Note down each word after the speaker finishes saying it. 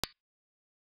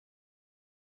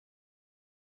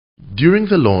During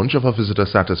the launch of a visitor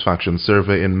satisfaction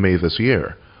survey in May this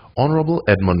year, Honorable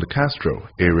Edmund Castro,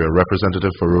 Area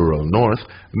Representative for Rural North,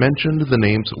 mentioned the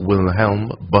names Wilhelm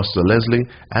Buster Leslie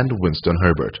and Winston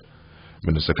Herbert.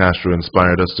 Minister Castro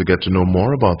inspired us to get to know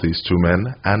more about these two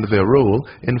men and their role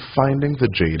in finding the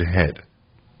Jade Head.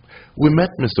 We met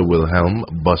Mr. Wilhelm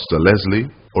Buster Leslie,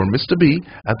 or Mr. B,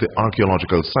 at the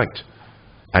archaeological site,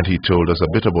 and he told us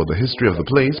a bit about the history of the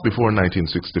place before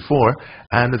 1964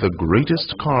 and the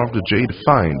greatest carved jade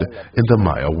find in the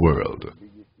Maya world.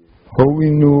 How we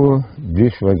know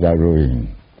this was a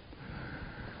ruin?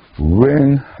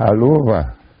 When all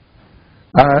over,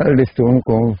 all the stone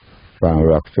come from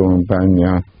Rockstone,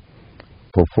 Panya,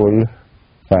 Poful,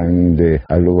 and the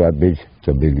Aloha Beach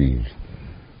to Belize.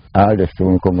 All the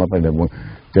stone come up and they will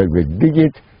dig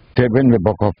it, they will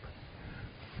back up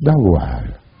the wall.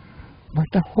 But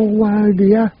the whole wall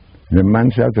there, the man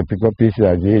started to pick up pieces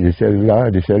of jade. He said,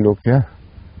 Lord, he said, look here.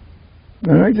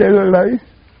 And I said, a lie.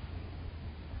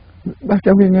 But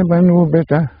we never know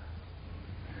better.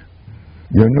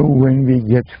 You know when we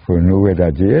get for know where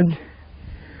that jade?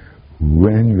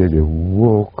 When we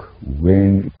walk,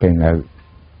 when penal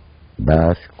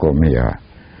bars come here.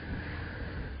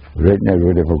 Right now,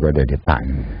 we forgot the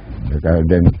pan. Because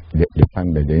then the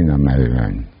pan be in my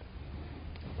land.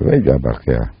 Right back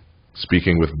here.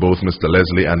 Speaking with both Mr.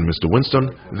 Leslie and Mr. Winston,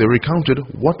 they recounted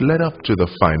what led up to the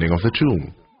finding of the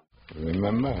tomb.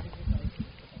 Remember,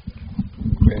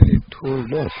 when he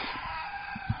told us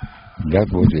that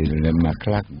was 11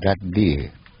 o'clock that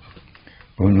day,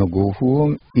 when you go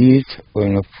home, eat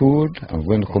on the food, and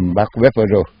when you come back, where for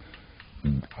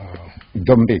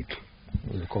dump it.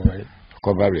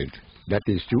 Cover it. That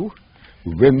is true.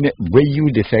 When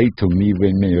you decide to me,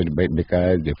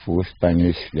 because the first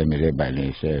Spanish, they made it by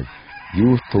themselves,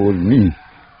 you told me,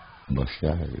 but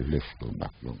sir, let's go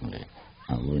back long way.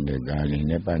 And when they gone, you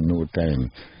never know time.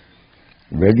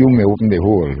 Well, you may open the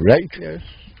hole, right? Yes.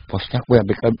 For stuck where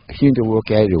because he the work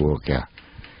here, the work here.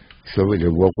 So with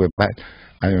the work with part,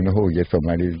 I don't know how you get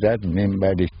somebody is that.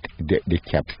 Remember the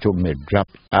capstone may drop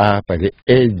up at the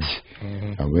edge.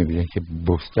 And when we say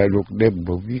Buster look there,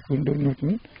 but we couldn't do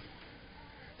nothing.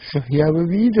 So here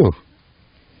we do.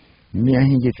 Me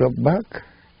and he get up back.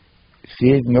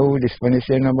 Said no, the Spanish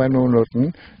say no know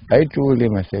nothing. I told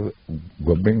him, I said,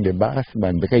 go bring the boss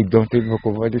man because I don't even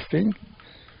cover this thing.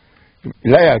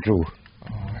 Liar true.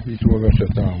 He told us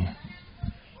that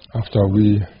after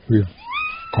we've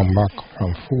come back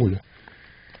from food,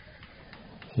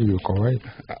 he will correct.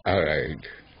 Alright.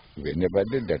 We never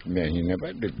did that, man. He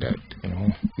never did that.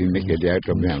 He make it out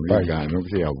of me and we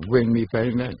gone. When we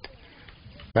find that,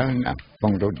 and I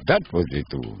found out that was the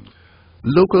tomb.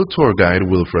 Local tour guide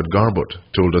Wilfred Garbut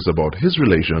told us about his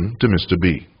relation to Mr.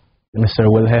 B. Mr.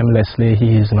 Wilhelm Leslie,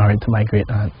 he is married to my great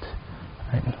aunt,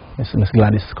 right? Miss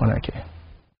Gladys Konake.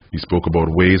 He spoke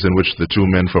about ways in which the two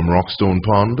men from Rockstone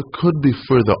Pond could be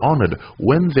further honored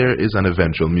when there is an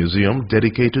eventual museum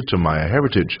dedicated to Maya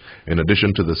heritage, in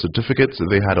addition to the certificates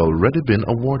they had already been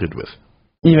awarded with.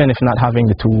 Even if not having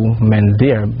the two men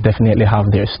there, definitely have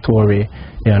their story,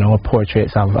 you know,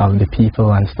 portraits of the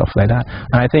people and stuff like that.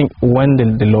 And I think when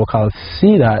the locals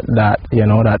see that you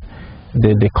know, that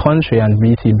the country and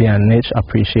BTB and Niche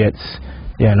appreciates,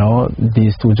 you know,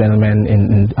 these two gentlemen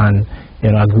and you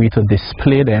know, agree to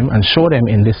display them and show them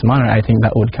in this manner, I think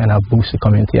that would kind of boost the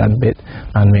community a bit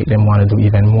and make them want to do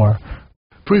even more.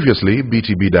 Previously,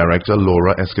 BTB Director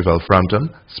Laura Esquivel-Frampton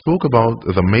spoke about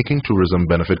the Making Tourism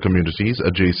Benefit Communities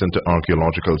Adjacent to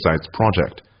Archaeological Sites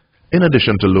project. In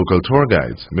addition to local tour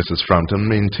guides, Mrs. Frampton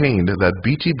maintained that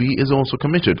BTB is also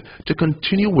committed to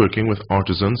continue working with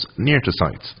artisans near to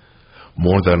sites.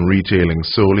 More than retailing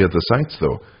solely at the sites,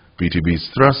 though,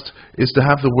 BTB's thrust is to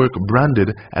have the work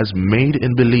branded as made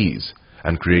in Belize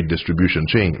and create distribution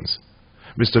chains.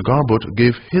 Mr. Garbut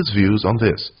gave his views on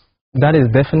this. That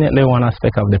is definitely one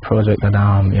aspect of the project that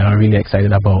I'm really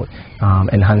excited about,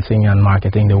 enhancing and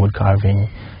marketing the wood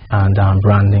carving and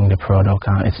branding the product.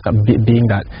 It's being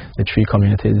that the three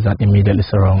communities that immediately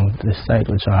surround this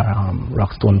site, which are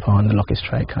Rockstone Pond, the Lucky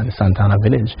Strike, and Santana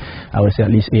Village, I would say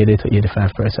at least 80 to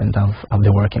 85% of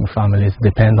the working families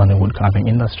depend on the wood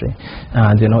carving industry.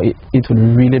 And you know, it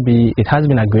would really be, it has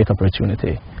been a great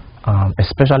opportunity.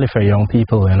 Especially for young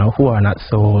people, you know, who are not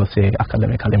so, say,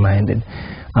 academically minded.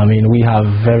 I mean, we have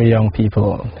very young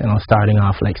people, you know, starting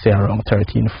off, like, say, around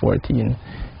 13, 14,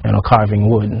 you know, carving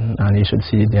wood, and you should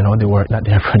see, you know, the work that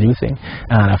they're producing.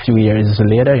 And a few years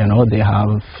later, you know, they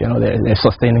have, you know, they're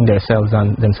sustaining themselves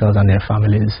and their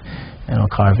families, you know,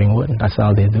 carving wood. That's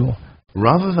all they do.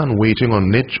 Rather than waiting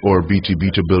on niche or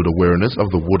BTB to build awareness of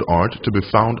the wood art to be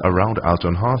found around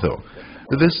Altun though,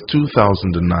 this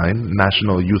 2009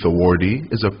 National Youth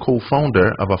Awardee is a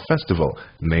co-founder of a festival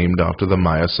named after the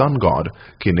Maya sun god,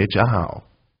 Kinich Ahau.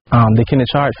 The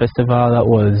Kinich Art Festival that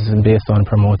was based on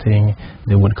promoting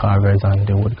the wood carvers and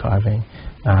the wood carving,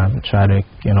 try to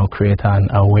create an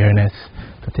awareness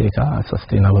to take a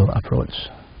sustainable approach,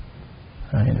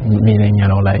 right? Meaning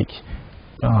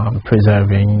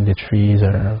preserving the trees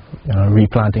or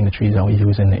replanting the trees that we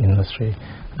use in the industry,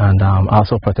 and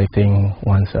also protecting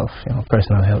oneself,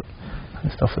 personal health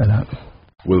and stuff like that.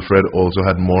 Wilfred also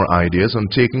had more ideas on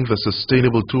taking the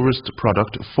sustainable tourist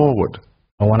product forward.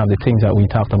 One of the things that we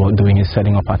talked about doing is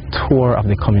setting up a tour of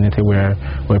the community where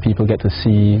people get to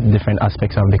see different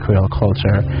aspects of the Creole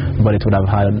culture, but it would have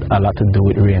had a lot to do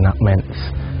with reenactments.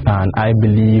 And I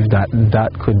believe that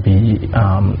that could be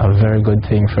a very good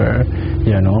thing for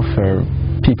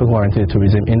people who are into the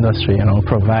tourism industry,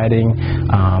 providing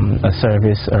a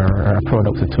service or a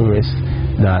product to tourists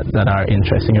that are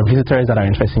interesting, or visitors that are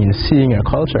interested in seeing your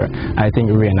culture. I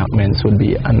think reenactments would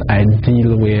be an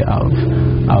ideal way of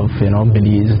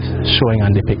Belize showing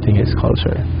and depicting its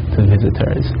culture to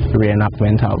visitors.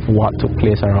 Reenactment of what took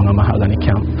place around a mahogany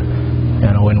camp,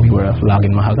 when we were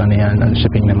logging mahogany and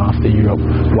shipping them off to Europe.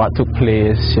 What took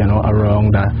place,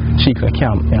 around the Chica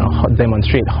camp,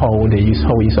 demonstrate how we used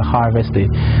to harvest the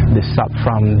sap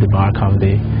from the bark of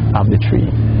the tree.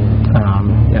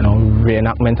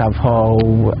 Reenactment of how,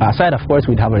 aside of course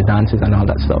we'd have our dances and all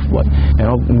that stuff, but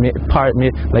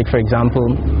like for example,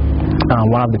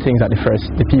 one of the things that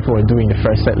the people were doing, the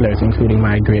first settlers, including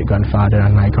my great-grandfather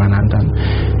and my grandaunt,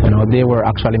 they were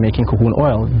actually making cocoon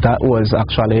oil. That was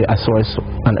actually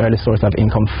an early source of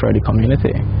income for the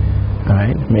community,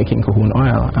 right? Making cocoon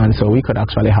oil. And so we could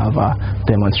actually have a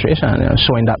demonstration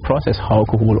showing that process, how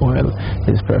cocoon oil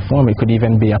is performed. It could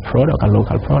even be a product, a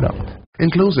local product. In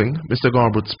closing, Mr.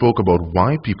 Garbutt spoke about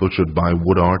why people should buy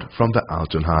wood art from the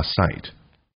Altun site.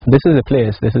 This is the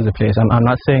place. This is the place. I'm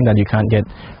not saying that you can't get,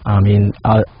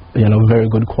 very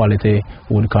good quality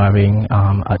wood carving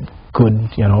at good,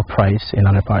 price in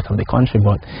other parts of the country.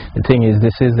 But the thing is,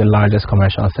 this is the largest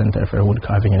commercial center for wood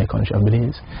carving in the country of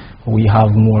Belize. We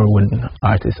have more wood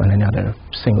artists than any other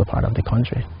single part of the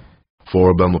country.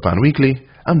 For Belmopan Weekly,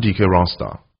 I'm DK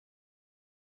Rosta.